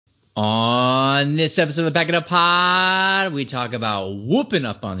On this episode of the Pack It Up Pod, we talk about whooping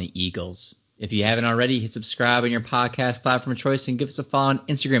up on the Eagles. If you haven't already, hit subscribe on your podcast platform of choice and give us a follow on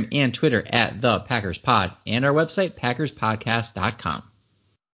Instagram and Twitter at The Packers Pod and our website, packerspodcast.com.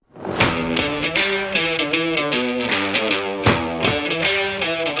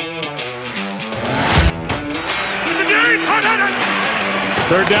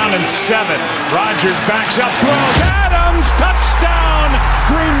 Third down and 7. Rodgers backs up, throws. Adams, touchdown,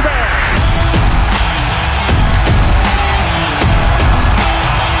 Green Bay.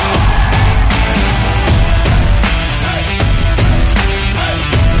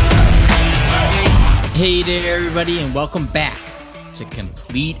 Hey there, everybody, and welcome back to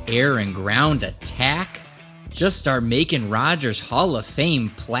Complete Air and Ground Attack. Just start making Rodgers Hall of Fame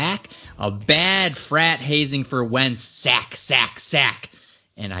plaque. A bad frat hazing for Wentz. Sack, sack, sack.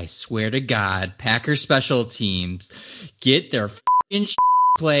 And I swear to God, Packers special teams get their f***ing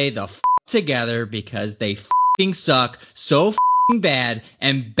play the f*** together because they f***ing suck so f***ing bad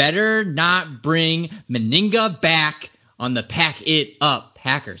and better not bring Meninga back on the Pack It Up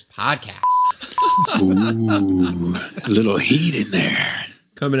Packers podcast. Ooh, a little heat in there.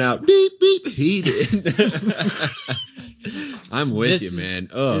 Coming out beep, beep, heated. I'm with you, man.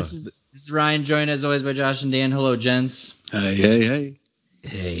 Oh, This is Ryan, joined as always by Josh and Dan. Hello, gents. Hey.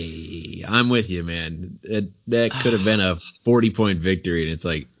 Hey, I'm with you, man. That could have been a 40-point victory, and it's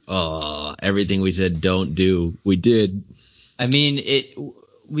like, oh, everything we said don't do, we did. I mean,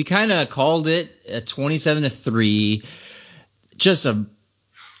 we kind of called it a 27-3, just a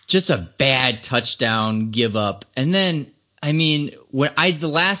bad touchdown give up, and then I mean, the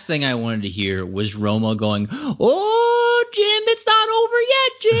last thing I wanted to hear was Romo going, "Oh, Jim, it's not over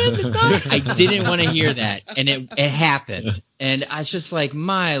yet, Jim. It's not." I didn't want to hear that, and it happened, and I was just like,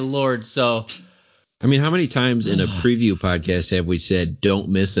 my Lord. So, I mean, how many times in a preview podcast have we said don't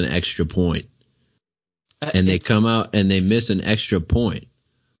miss an extra point, and they come out and they miss an extra point,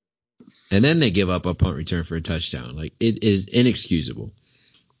 and then they give up a punt return for a touchdown? Like, it is inexcusable.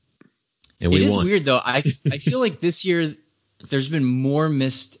 And it is weird though. I feel like this year there's been more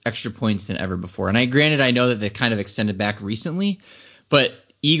missed extra points than ever before. And I know that they kind of extended back recently, but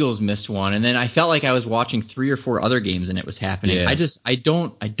Eagles missed one, and then I felt like I was watching 3 or 4 other games and it was happening. Yeah. I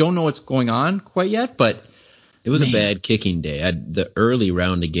don't know what's going on quite yet, but it was a bad kicking day. The early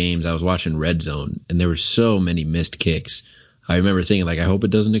round of games, I was watching Red Zone, and there were so many missed kicks. I remember thinking, like, I hope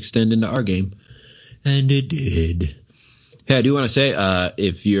it doesn't extend into our game, and it did. Hey, I do want to say,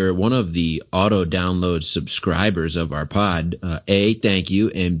 if you're one of the auto-download subscribers of our pod, A, thank you,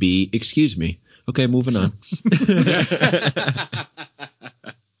 and B, excuse me. Okay, moving on.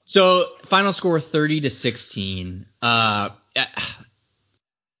 So, final score 30-16.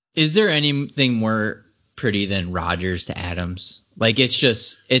 Is there anything more pretty than Rodgers to Adams? Like,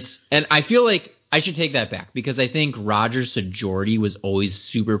 and I feel like I should take that back because I think Rodgers to Jordy was always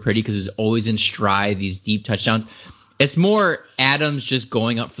super pretty because he was always in stride, these deep touchdowns. It's more Adams just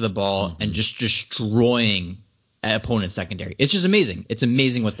going up for the ball and just destroying opponent's secondary. It's just amazing. It's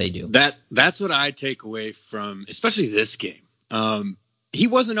amazing what they do. That's what I take away from, especially this game. He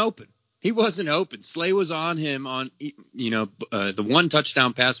wasn't open. Slay was on him on, the one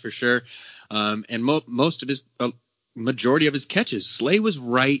touchdown pass for sure. And most of his majority of his catches, Slay was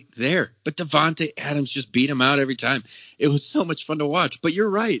right there. But Davante Adams just beat him out every time. It was so much fun to watch. But you're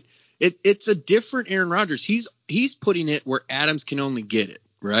right. It's a different Aaron Rodgers. He's putting it where Adams can only get it,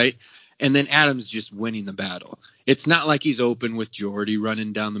 right? And then Adams just winning the battle. It's not like he's open with Jordy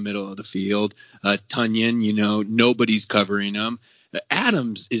running down the middle of the field. Tunyon, nobody's covering him.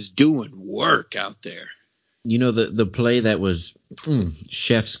 Adams is doing work out there. The play that was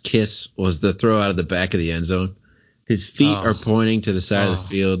chef's kiss was the throw out of the back of the end zone. His feet are pointing to the side of the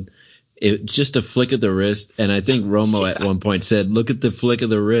field. Just a flick of the wrist, and I think Romo at one point said, "Look at the flick of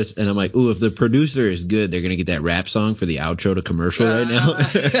the wrist," and I'm like, "Ooh, if the producer is good, they're gonna get that rap song for the outro to commercial right now."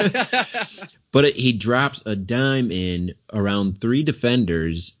 But he drops a dime in around 3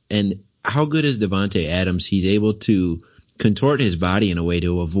 defenders, and how good is Davante Adams? He's able to contort his body in a way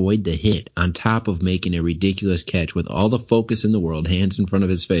to avoid the hit, on top of making a ridiculous catch with all the focus in the world, hands in front of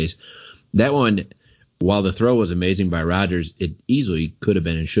his face. That one. While the throw was amazing by Rodgers, it easily could have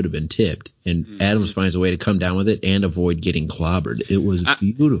been and should have been tipped. And Adams finds a way to come down with it and avoid getting clobbered. It was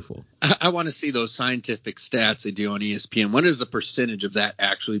beautiful. I want to see those scientific stats they do on ESPN. What is the percentage of that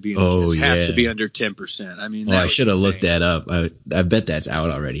actually being? It has to be under 10%. I mean, I should have looked that up. I bet that's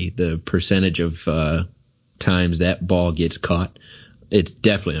out already. The percentage of times that ball gets caught, it's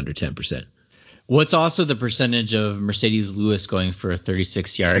definitely under 10%. What's also the percentage of Mercedes Lewis going for a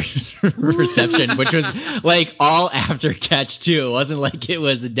 36-yard reception, which was like all after catch too. It wasn't like it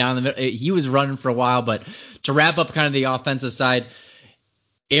was down the middle. He was running for a while, but to wrap up kind of the offensive side,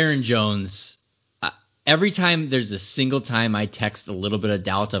 Aaron Jones, every time there's a single time I text a little bit of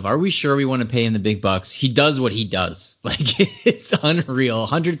doubt of, are we sure we want to pay him the big bucks? He does what he does. Like, it's unreal.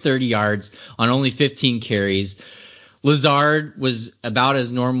 130 yards on only 15 carries. Lazard was about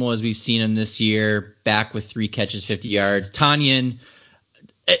as normal as we've seen him this year, back with 3 catches, 50 yards. Tanyan,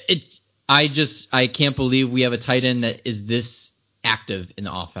 I can't believe we have a tight end that is this active in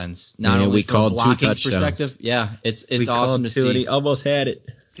the offense. Not only from a blocking perspective. Yeah, it's awesome to see. And he almost had it.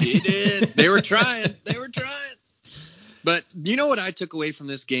 He did. They were trying. But you know what I took away from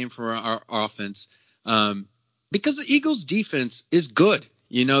this game for our offense? Because the Eagles' defense is good.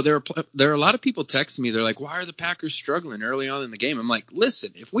 You know, there are a lot of people texting me. They're like, why are the Packers struggling early on in the game? I'm like,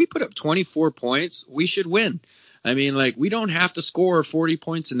 listen, if we put up 24 points, we should win. I mean, like, we don't have to score 40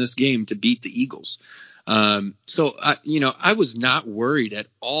 points in this game to beat the Eagles. So I was not worried at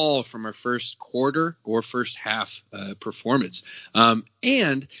all from our first quarter or first half performance.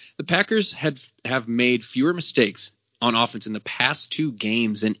 And the Packers have made fewer mistakes on offense in the past 2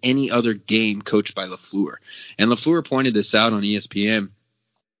 games than any other game coached by LaFleur. And LaFleur pointed this out on ESPN.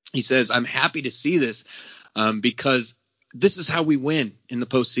 He says, I'm happy to see this because this is how we win in the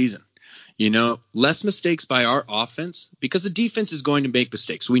postseason. You know, less mistakes by our offense because the defense is going to make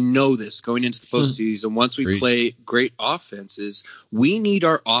mistakes. We know this going into the postseason. Once we play great offenses, we need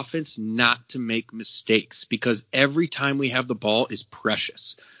our offense not to make mistakes because every time we have the ball is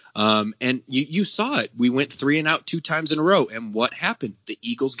precious. And you saw it. We went 3 and out 2 times in a row. And what happened? The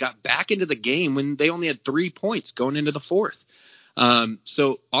Eagles got back into the game when they only had 3 points going into the 4th.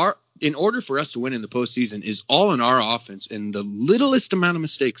 So in order for us to win in the postseason is all in our offense and the littlest amount of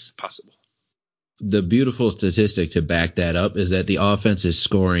mistakes possible. The beautiful statistic to back that up is that the offense is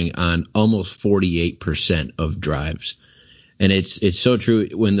scoring on almost 48% of drives. And it's so true.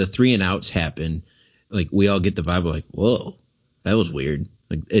 When the 3 and outs happen, like, we all get the vibe of like, whoa, that was weird.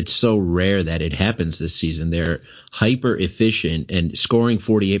 Like, it's so rare that it happens this season. They're hyper efficient, and scoring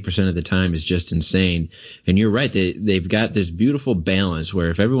 48% of the time is just insane. And you're right. They've got this beautiful balance where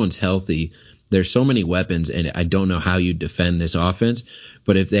if everyone's healthy, there's so many weapons, and I don't know how you defend this offense.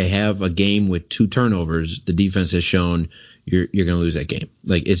 But if they have a game with 2 turnovers, the defense has shown you're going to lose that game.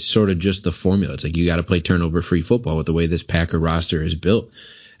 Like, it's sort of just the formula. It's like you got to play turnover-free football with the way this Packer roster is built.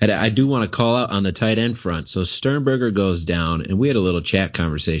 And I do want to call out on the tight end front. So Sternberger goes down, and we had a little chat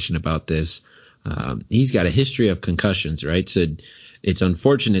conversation about this. He's got a history of concussions, right? So it's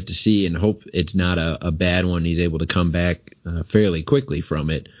unfortunate to see, and hope it's not a bad one. He's able to come back fairly quickly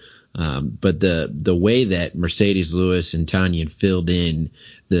from it. But the way that Mercedes Lewis and Tanyan filled in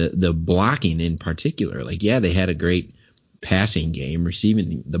the blocking in particular, like, yeah, they had a great passing game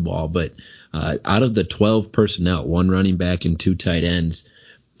receiving the ball, but out of the 12 personnel, 1 running back and 2 tight ends,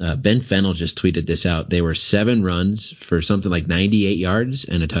 Ben Fennell just tweeted this out. They were 7 runs for something like 98 yards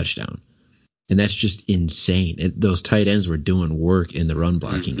and a touchdown. And that's just insane. Those tight ends were doing work in the run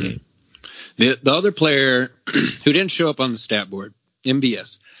blocking game. The other player who didn't show up on the stat board,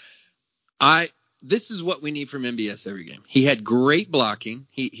 MBS. This is what we need from MBS every game. He had great blocking.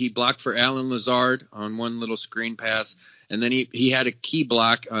 He blocked for Alan Lazard on one little screen pass, and then he had a key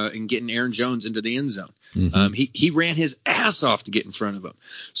block in getting Aaron Jones into the end zone. Mm-hmm. He ran his ass off to get in front of him.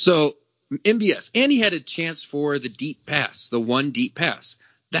 So MBS, and he had a chance for the deep pass, the 1 deep pass.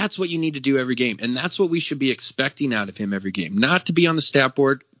 That's what you need to do every game, and that's what we should be expecting out of him every game. Not to be on the stat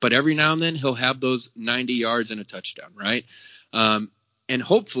board, but every now and then he'll have those 90 yards and a touchdown, right? And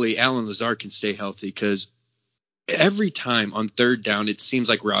hopefully Alan Lazard can stay healthy because every time on 3rd down, it seems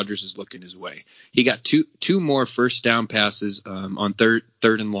like Rodgers is looking his way. He got two more first down passes on third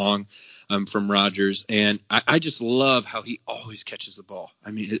and long from Rodgers, and I just love how he always catches the ball.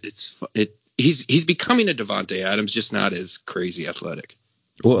 I mean, he's becoming a Devontae Adams, just not as crazy athletic.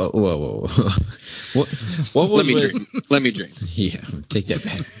 Whoa. What was Let me drink. Yeah, take that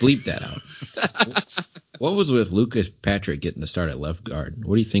back. Bleep that out. What was with Lucas Patrick getting the start at left guard?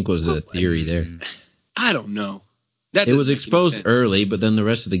 What do you think was the theory there? I don't know. It was exposed early, but then the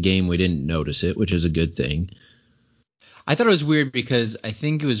rest of the game we didn't notice it, which is a good thing. I thought it was weird because I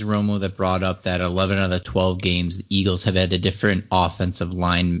think it was Romo that brought up that 11 out of the 12 games the Eagles have had a different offensive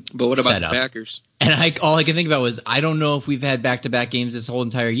line. But what about setup. the Packers? And all I can think about was I don't know if we've had back-to-back games this whole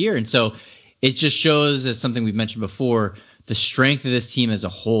entire year. And so it just shows, as something we've mentioned before, the strength of this team as a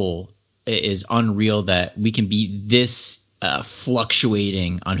whole is unreal, that we can be this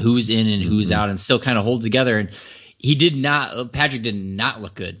fluctuating on who's in and who's out and still kind of hold together. And Patrick did not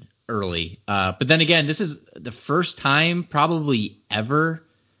look good early. But then again, this is the first time probably ever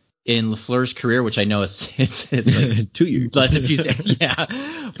in LaFleur's career, which I know it's like 2 years, less than 2 seconds, yeah.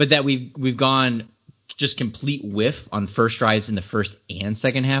 But that we've gone just complete whiff on first drives in the first and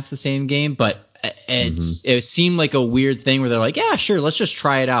second half of the same game. But it seemed like a weird thing where they're like, yeah, sure, let's just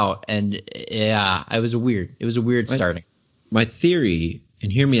try it out. And yeah, it was a weird starting. My theory,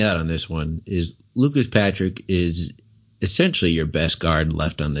 and hear me out on this one, is Lucas Patrick is essentially your best guard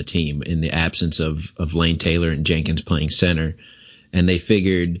left on the team in the absence of Lane Taylor and Jenkins playing center. And they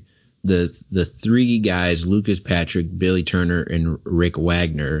figured the three guys, Lucas Patrick, Billy Turner, and Rick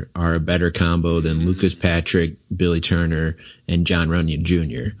Wagner, are a better combo than Lucas Patrick, Billy Turner, and John Runyon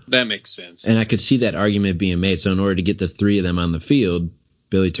Jr. That makes sense. And I could see that argument being made. So in order to get the three of them on the field,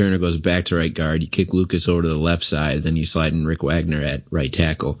 Billy Turner goes back to right guard. You kick Lucas over to the left side. Then you slide in Rick Wagner at right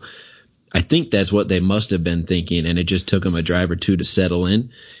tackle. I think that's what they must have been thinking, and it just took them a drive or two to settle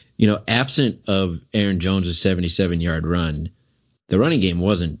in. Absent of Aaron Jones' 77-yard run, the running game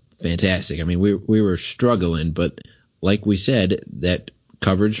wasn't fantastic. I mean, we were struggling, but like we said, that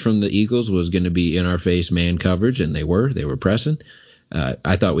coverage from the Eagles was going to be in our face man coverage, and they were pressing.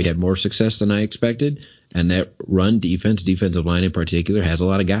 I thought we had more success than I expected, and that run defensive line in particular, has a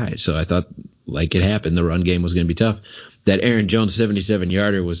lot of guys. So I thought, like it happened, the run game was going to be tough. That Aaron Jones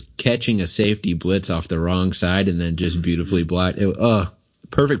 77-yarder was catching a safety blitz off the wrong side and then just beautifully blocked.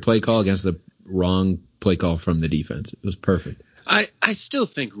 Perfect play call against the wrong play call from the defense. It was perfect. I still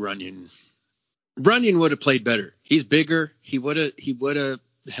think Runyon would have played better. He's bigger. He would have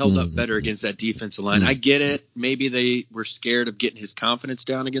held up better against that defensive line. I get it. Maybe they were scared of getting his confidence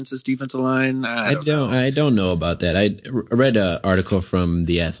down against this defensive line. I don't know about that. I read an article from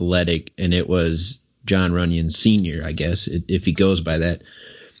The Athletic, and it was John Runyon Sr., I guess, if he goes by that,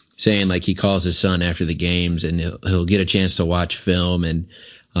 saying like he calls his son after the games and he'll get a chance to watch film. And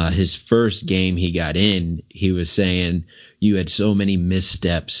his first game he got in, he was saying, you had so many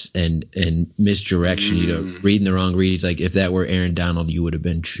missteps and misdirection, reading the wrong read. He's like, if that were Aaron Donald, you would have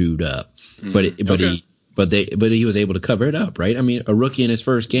been chewed up. But he was able to cover it up, right? I mean, a rookie in his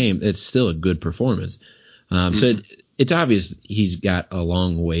first game, it's still a good performance. So it's obvious he's got a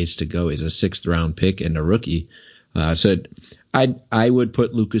long ways to go. He's a 6th round pick and a rookie. So I would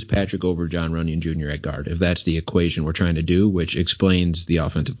put Lucas Patrick over John Runyon Jr. at guard if that's the equation we're trying to do, which explains the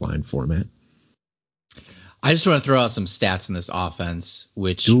offensive line format. I just want to throw out some stats in this offense,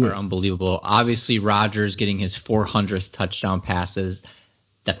 which are unbelievable. Obviously, Rodgers getting his 400th touchdown passes,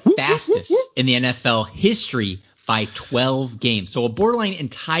 the fastest in the NFL history by 12 games. So a borderline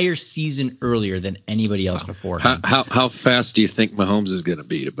entire season earlier than anybody else before him. How fast do you think Mahomes is going to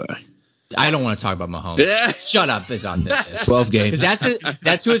beat it by? I don't want to talk about Mahomes. Shut up about this. 12 games.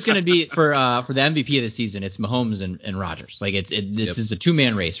 That's who it's going to be for the MVP of the season. It's Mahomes and Rodgers. Like it's a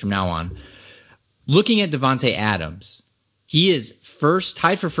 2-man race from now on. Looking at Davante Adams, he is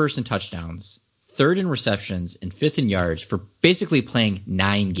tied for first in touchdowns, 3rd in receptions, and 5th in yards for basically playing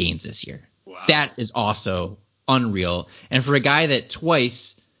 9 games this year. Wow. That is also unreal. And for a guy that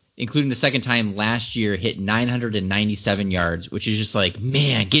twice, including the second time last year, hit 997 yards, which is just like,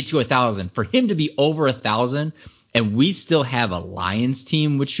 man, get to 1,000. For him to be over 1,000, and we still have a Lions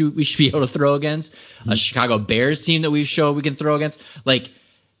team which we should be able to throw against, a Chicago Bears team that we've shown we can throw against. Like,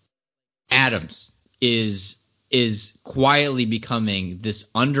 Adams is quietly becoming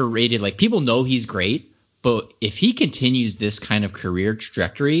this underrated, like, people know he's great, but if he continues this kind of career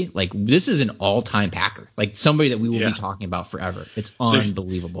trajectory, like, this is an all-time Packer, like somebody that we will be talking about forever. It's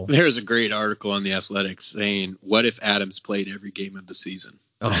unbelievable. There's a great article on The Athletic saying, what if Adams played every game of the season?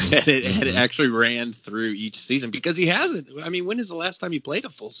 And it actually ran through each season, because he hasn't. I mean, when is the last time he played a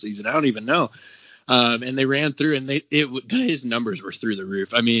full season? I don't even know. And they ran through, and his numbers were through the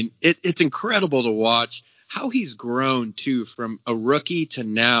roof. I mean, it's incredible to watch how he's grown too, from a rookie to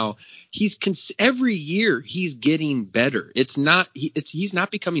now. Every year he's getting better. He's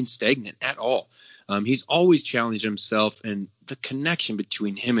not becoming stagnant at all. He's always challenged himself, and the connection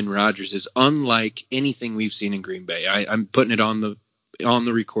between him and Rodgers is unlike anything we've seen in Green Bay. I'm putting it on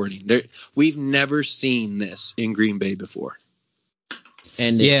the recording. We've never seen this in Green Bay before.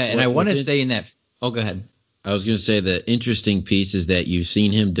 And I want to say in that. Oh, go ahead. I was going to say the interesting piece is that you've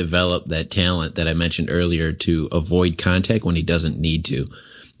seen him develop that talent that I mentioned earlier to avoid contact when he doesn't need to.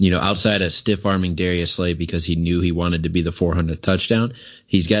 Outside of stiff-arming Darius Slay because he knew he wanted to be the 400th touchdown,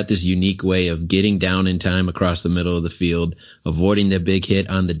 he's got this unique way of getting down in time across the middle of the field, avoiding the big hit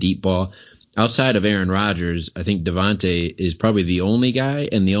on the deep ball. Outside of Aaron Rodgers, I think Davante is probably the only guy,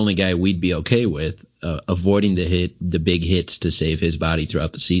 and the only guy we'd be okay with avoiding the big hits to save his body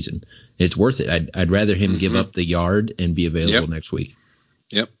throughout the season. It's worth it. I'd rather him give up the yard and be available next week.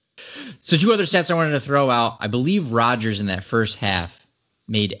 Yep. So 2 other stats I wanted to throw out. I believe Rodgers in that first half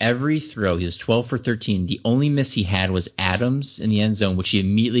made every throw. He was 12 for 13. The only miss he had was Adams in the end zone, which he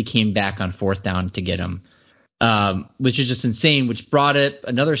immediately came back on 4th down to get him, which is just insane, which brought up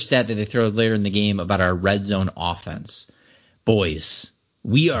another stat that they throw later in the game about our red zone offense. Boys,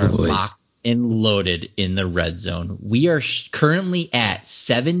 we are locked and loaded in the red zone. We are currently at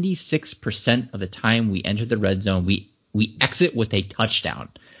 76% of the time we enter the red zone, we exit with a touchdown.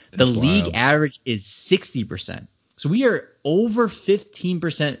 The league average is 60%. So we are over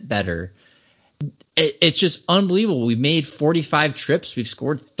 15% better. It's just unbelievable. We've made 45 trips. We've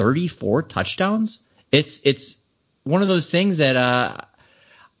scored 34 touchdowns. It's one of those things that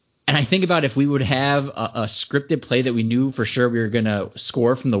and I think about if we would have a scripted play that we knew for sure we were going to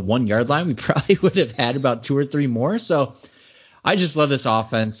score from the 1 yard line, we probably would have had about 2 or 3 more. So I just love this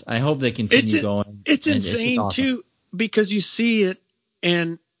offense. I hope they continue going. It's insane awesome. Too, because you see it,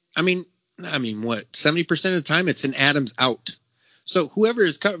 and I mean, what, 70% of the time it's an Adams out. So whoever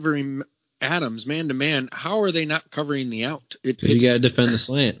is covering Adams man to man, how are they not covering the out? Because you got to defend the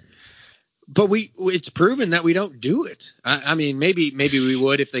slant. But it's proven that we don't do it. I mean, maybe we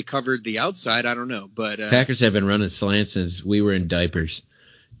would if they covered the outside. I don't know. But Packers have been running slants since we were in diapers.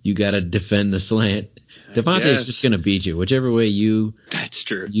 You got to defend the slant. Devontae is just going to beat you. Whichever way that's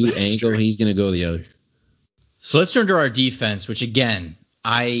true. That's angle, true. He's going to go the other. So let's turn to our defense, which, again,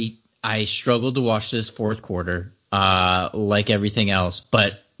 I struggled to watch this fourth quarter like everything else.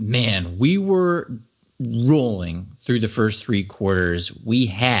 But, man, we were rolling through the first 3 quarters. We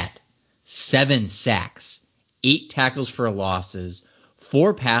had 7 sacks, 8 tackles for losses,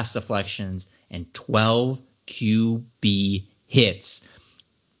 4 pass deflections, and 12 QB hits.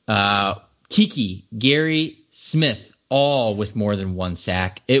 Kiki, Gary, Smith, all with more than 1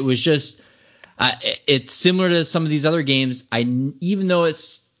 sack. It was just it's similar to some of these other games. Even though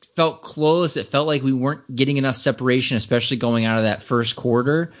it's felt close, it felt like we weren't getting enough separation, especially going out of that first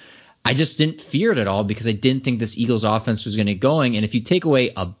quarter. I just didn't fear it at all because I didn't think this Eagles offense was going to get going. And if you take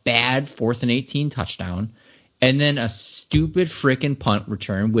away a bad 4th and 18 touchdown and then a stupid freaking punt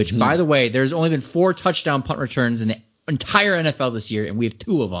return, which, by the way, there's only been 4 touchdown punt returns in the entire NFL this year, and we have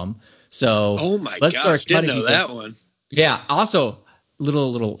 2 of them. So oh my gosh, didn't know that one. Yeah. Also,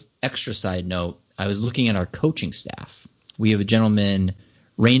 little extra side note, I was looking at our coaching staff. We have a gentleman,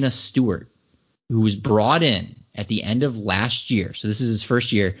 Raina Stewart, who was brought in at the end of last year. So this is his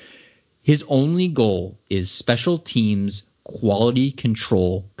first year. His only goal is special teams quality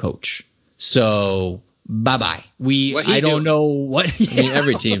control coach. So bye-bye. I don't know what. I mean,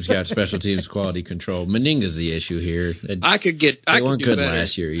 every team's got special teams quality control. Meninga's the issue here. I could do better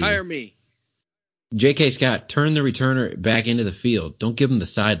last year either. Hire me. J.K. Scott, turn the returner back into the field. Don't give him the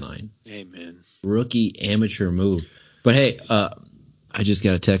sideline. Amen. Rookie amateur move. But hey, I just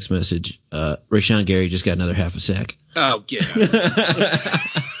got a text message. Rashawn Gary just got another half a sack. Oh, get out.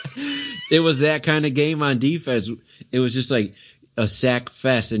 It was that kind of game on defense. It was just like a sack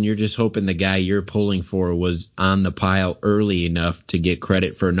fest, and you're just hoping the guy you're pulling for was on the pile early enough to get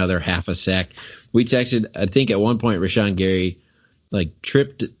credit for another half a sack. We texted, I think at one point Rashawn Gary like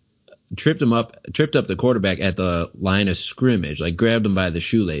tripped up the quarterback at the line of scrimmage, like grabbed him by the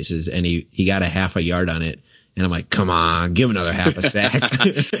shoelaces, and he got a half a yard on it. And I'm like, come on, give him another half a sack.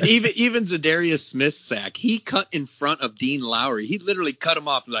 even Zadarius Smith's sack, he cut in front of Dean Lowry. He literally cut him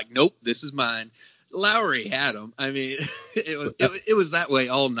off and like, nope, this is mine. Lowry had him. I mean, it was that way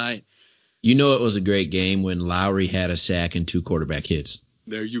all night. You know it was a great game when Lowry had a sack and 2 quarterback hits.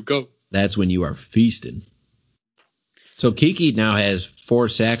 There you go. That's when you are feasting. So Kiki now has 4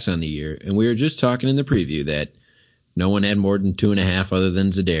 sacks on the year, and we were just talking in the preview that no one had more than 2.5 other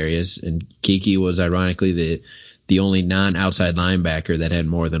than Zadarius, and Kiki was ironically the only non-outside linebacker that had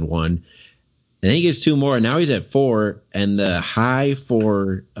more than 1. And he gets 2 more, and now he's at 4. And the high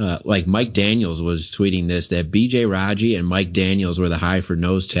for like Mike Daniels was tweeting this, that B.J. Raji and Mike Daniels were the high for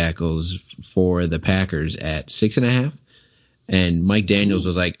nose tackles for the Packers at 6.5. And Mike Daniels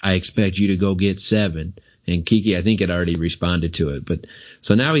was like, I expect you to go get 7. And Kiki, I think, had already responded to it. But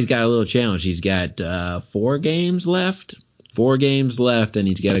so now he's got a little challenge. He's got 4 games left. 4 games left, and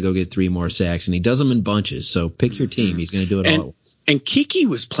he's got to go get 3 more sacks. And he does them in bunches. So pick your team. He's going to do it all at once. And Kiki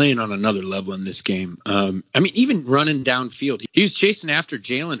was playing on another level in this game. I mean, even running downfield. He was chasing after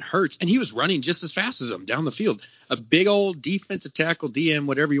Jalen Hurts, and he was running just as fast as him down the field. A big old defensive tackle, DM,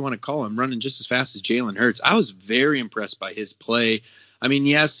 whatever you want to call him, running just as fast as Jalen Hurts. I was very impressed by his play. I mean,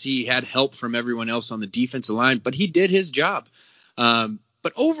 yes, he had help from everyone else on the defensive line, but he did his job.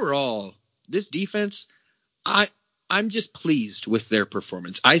 But overall, this defense, I'm just pleased with their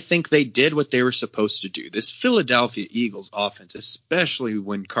performance. I think they did what they were supposed to do. This Philadelphia Eagles offense, especially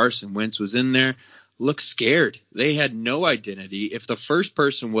when Carson Wentz was in there, looked scared. They had no identity. If the first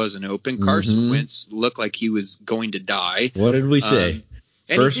person wasn't open, Carson Wentz looked like he was going to die. What did we say?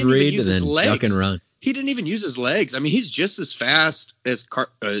 First read and then duck and run. He didn't even use his legs. I mean, he's just as fast as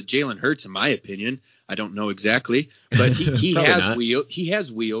Jalen Hurts, in my opinion. I don't know exactly, but he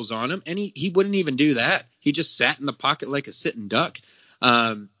has wheels on him, and he wouldn't even do that. He just sat in the pocket like a sitting duck.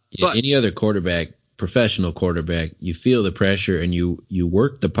 But any other quarterback, professional quarterback, you feel the pressure and you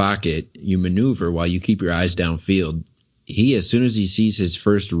work the pocket, you maneuver while you keep your eyes downfield. He, as soon as he sees his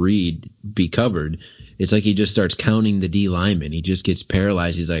first read be covered, it's like he just starts counting the D linemen. He just gets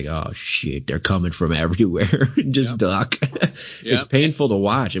paralyzed. He's like, oh, shit, they're coming from everywhere. Just duck. It's painful to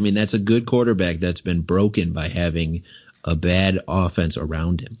watch. I mean, that's a good quarterback that's been broken by having a bad offense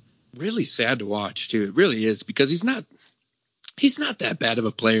around him. Really sad to watch, too. It really is, because he's not that bad of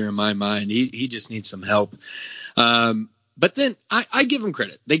a player in my mind. He just needs some help. But then I give him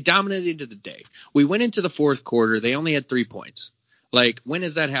credit. They dominated the day. We went into the fourth quarter. They only had 3 points. Like, when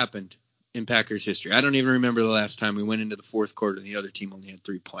has that happened in Packers history? I don't even remember the last time we went into the fourth quarter and the other team only had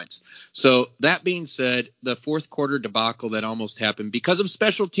 3 points. So that being said, the fourth quarter debacle that almost happened because of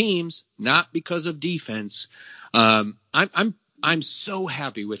special teams, not because of defense. I'm so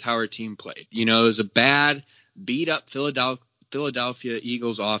happy with how our team played. You know, it was a bad, beat up Philadelphia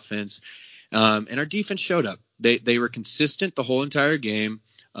Eagles offense. And our defense showed up. They were consistent the whole entire game.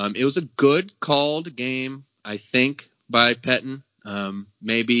 It was a good called game, I think, by Pettin.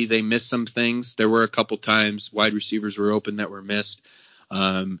 Maybe they missed some things. There were a couple times wide receivers were open that were missed.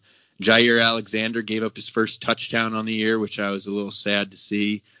 Jair Alexander gave up his first touchdown on the year, which I was a little sad to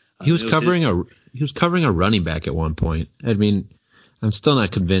see. He was covering a running back at one point. I mean, I'm still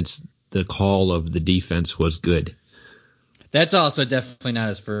not convinced the call of the defense was good. That's also definitely not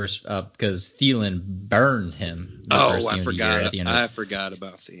his first, because Thielen burned him. I forgot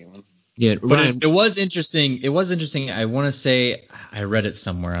about Thielen. Yeah, but it was interesting. It was interesting. I want to say I read it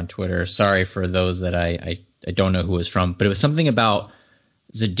somewhere on Twitter. Sorry for those that I don't know who it was from, but it was something about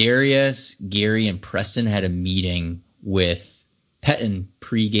Za'Darius, Gary, and Preston had a meeting with Pettin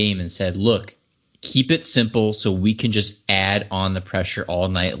pregame and said, look, keep it simple so we can just add on the pressure all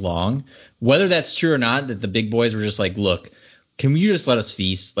night long. Whether that's true or not, that the big boys were just like, look, can we just let us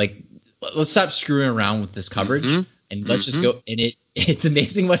feast? Like, let's stop screwing around with this coverage and let's just go. And it's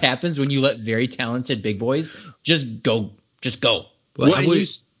amazing what happens when you let very talented big boys just go. Well,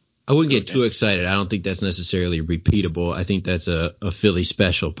 I wouldn't get too excited. I don't think that's necessarily repeatable. I think that's a Philly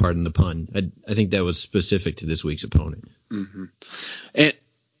special, pardon the pun. I think that was specific to this week's opponent.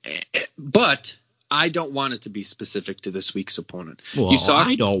 But I don't want it to be specific to this week's opponent. Well,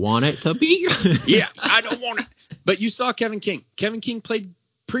 I don't want it to be. Yeah, I don't want it. But you saw Kevin King. Kevin King played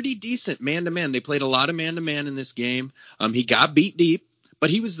pretty decent man-to-man. They played a lot of man-to-man in this game. He got beat deep, but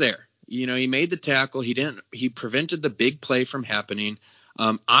he was there. You know, he made the tackle. He prevented the big play from happening.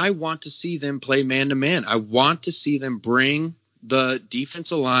 I want to see them play man-to-man. I want to see them bring the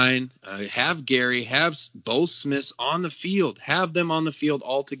defensive line, have Gary, have both Smiths on the field, have them on the field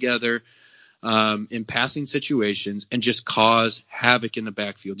all together in passing situations and just cause havoc in the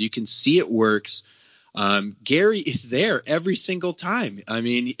backfield. You can see it works. Gary is there every single time. I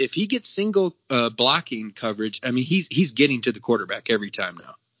mean, if he gets single blocking coverage, I mean, he's getting to the quarterback every time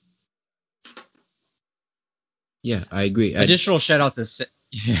now. Yeah, I agree. Additional shout out to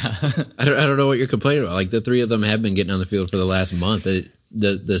I don't know what you're complaining about. Like, the three of them have been getting on the field for the last month.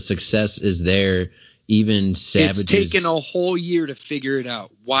 The success is there. Even Savages. It's taken a whole year to figure it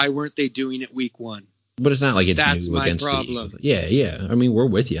out. Why weren't they doing it week one? But it's not like it's That's new my against problem. the Eagles. Yeah. I mean, we're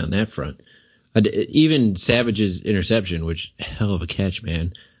with you on that front. Even Savage's interception, which hell of a catch,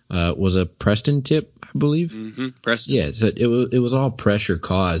 man, was a Preston tip, I believe. Preston. Yeah, so it was all pressure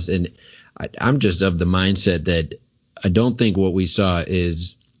caused, and I'm just of the mindset that I don't think what we saw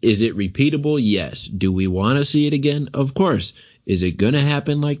is it repeatable? Yes. Do we want to see it again? Of course. Is it going to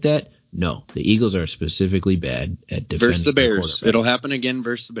happen like that? No. The Eagles are specifically bad at defending versus the Bears. It'll happen again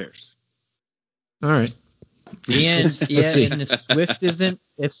versus the Bears. All right. And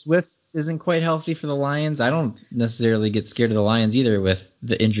if Swift isn't quite healthy for the Lions, I don't necessarily get scared of the Lions either with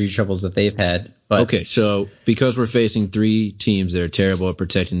the injury troubles that they've had. But okay, so because we're facing three teams that are terrible at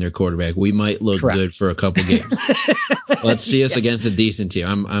protecting their quarterback, we might look good for a couple games. Let's see us against a decent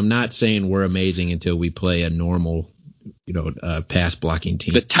team. I'm not saying we're amazing until we play a normal, pass blocking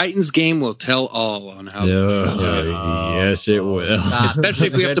team. The Titans game will tell all on how. Yes, it will. Especially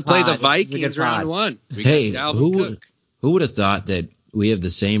if we have to play the Vikings round one. Hey, who would have thought that We have the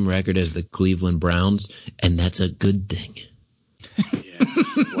same record as the Cleveland Browns, and that's a good thing.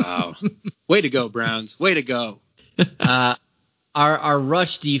 Yeah. Wow. Way to go, Browns. Way to go. Our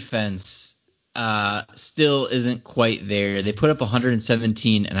rush defense still isn't quite there. They put up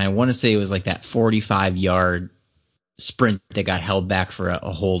 117, and I want to say it was like that 45-yard sprint that got held back for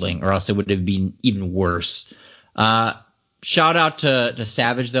a holding, or else it would have been even worse. Shout out to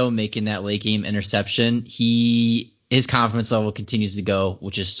Savage, though, making that late game interception. His confidence level continues to go,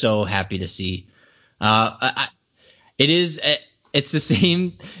 which is so happy to see. It's the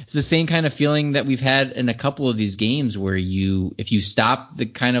same kind of feeling that we've had in a couple of these games where if you stop the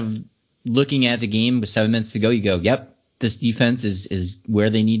kind of looking at the game with 7 minutes to go, you go, yep, this defense is where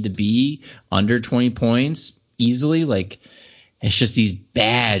they need to be, under 20 points easily. Like, it's just these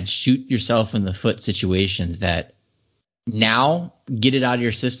bad shoot yourself in the foot situations that now get it out of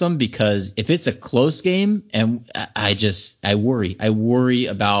your system, because if it's a close game, and I worry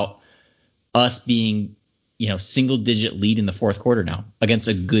about us being, single digit lead in the fourth quarter now against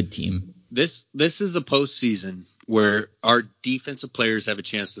a good team. This is a postseason where our defensive players have a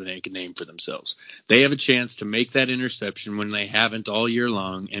chance to make a name for themselves. They have a chance to make that interception when they haven't all year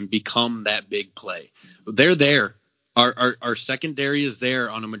long and become that big play. They're there. Our secondary is there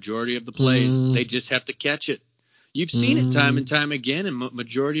on a majority of the plays. They just have to catch it. You've seen it time and time again in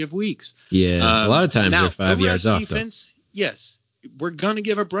majority of weeks. Yeah, a lot of times they're 5 yards off. Defense, yes, we're going to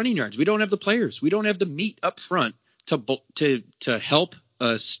give up running yards. We don't have the players. We don't have the meat up front to help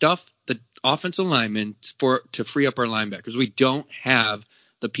stuff the offensive linemen to free up our linebackers. We don't have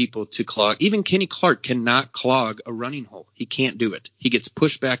the people to clog. Even Kenny Clark cannot clog a running hole. He can't do it. He gets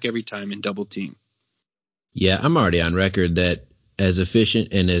pushed back every time in double team. Yeah, I'm already on record that as efficient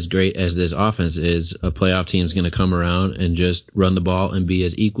and as great as this offense is, a playoff team is going to come around and just run the ball and be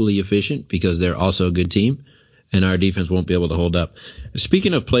as equally efficient, because they're also a good team, and our defense won't be able to hold up.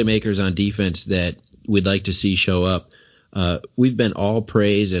 Speaking of playmakers on defense that we'd like to see show up, we've been all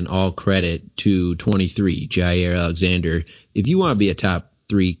praise and all credit to 23, Jair Alexander. If you want to be a top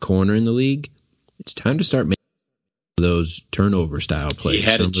 3 corner in the league, it's time to start making those turnover style plays. He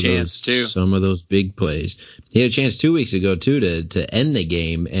had a chance too. Some of those big plays. He had a chance 2 weeks ago too to end the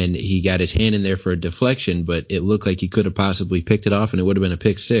game, and he got his hand in there for a deflection, but it looked like he could have possibly picked it off and it would have been a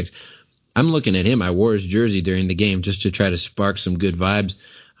pick 6. I'm looking at him. I wore his jersey during the game just to try to spark some good vibes.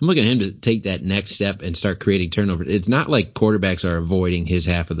 I'm looking at him to take that next step and start creating turnovers. It's not like quarterbacks are avoiding his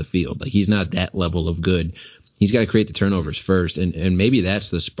half of the field. Like, he's not that level of good. He's got to create the turnovers first, and maybe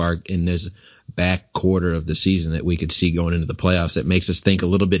that's the spark in this back quarter of the season that we could see going into the playoffs that makes us think a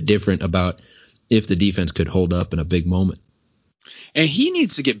little bit different about if the defense could hold up in a big moment. And he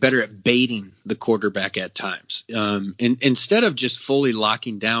needs to get better at baiting the quarterback at times. And instead of just fully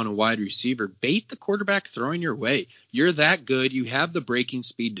locking down a wide receiver, bait the quarterback throwing your way. You're that good. You have the breaking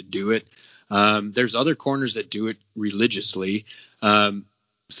speed to do it. There's other corners that do it religiously.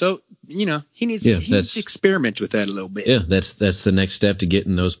 So, he needs to experiment with that a little bit. Yeah, that's the next step to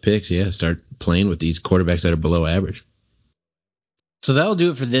getting those picks. Yeah, start playing with these quarterbacks that are below average. So that'll do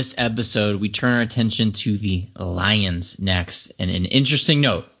it for this episode. We turn our attention to the Lions next. And an interesting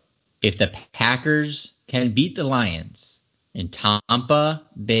note, if the Packers can beat the Lions and Tampa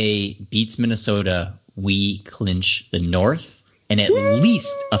Bay beats Minnesota, we clinch the North and at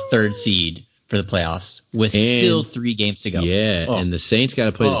least a 3rd seed for the playoffs with still 3 games to go. Yeah, and the Saints got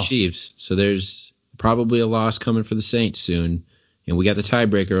to play the Chiefs. So there's probably a loss coming for the Saints soon. And we got the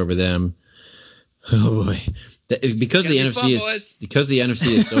tiebreaker over them. Oh, boy. Because the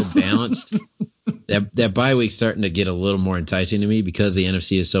NFC is so balanced, that bye week's starting to get a little more enticing to me, because the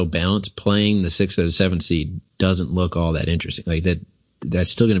NFC is so balanced. Playing the 6th or the 7th seed doesn't look all that interesting. Like, that's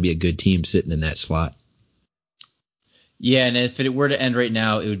still going to be a good team sitting in that slot. Yeah, and if it were to end right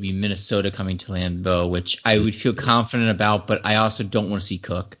now, it would be Minnesota coming to Lambeau, which I would feel confident about, but I also don't want to see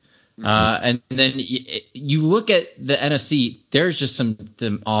Cook. And then you look at the NFC, there's just some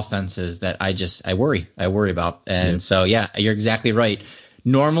offenses that I worry about. And so, yeah, you're exactly right.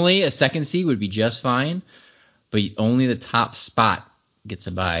 Normally a 2nd seed would be just fine, but only the top spot gets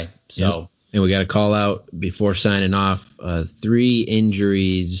a bye. So, and we got to call out before signing off, 3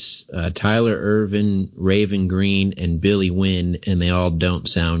 injuries, Tyler Ervin, Raven Green, and Billy Wynn, and they all don't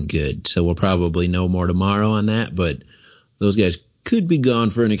sound good. So we'll probably know more tomorrow on that, but those guys could be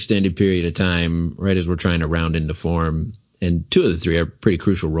gone for an extended period of time, right as we're trying to round into form. And 2 of the 3 are pretty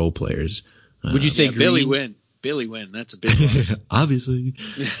crucial role players. Would you say Green? Billy Wynn? Billy Wynn, that's a big one. Obviously.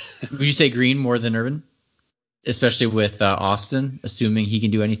 Would you say Green more than Irvin? Especially with Austin, assuming he can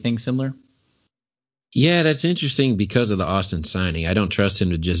do anything similar? Yeah, that's interesting because of the Austin signing. I don't trust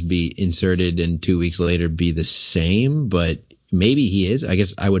him to just be inserted and 2 weeks later be the same, but maybe he is. I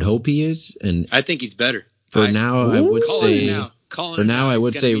guess I would hope he is. And I think he's better. For now, I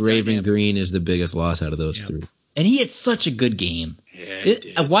would say Raven dynamic. Green is the biggest loss out of those three. And he had such a good game.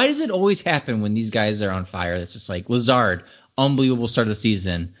 Yeah, Why does it always happen when these guys are on fire? It's just like Lazard, unbelievable start of the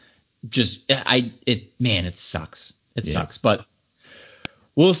season. It sucks. It sucks. But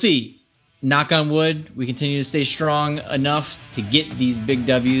we'll see. Knock on wood, we continue to stay strong enough to get these big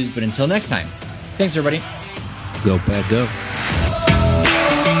W's. But until next time, thanks everybody. Go Pack Go.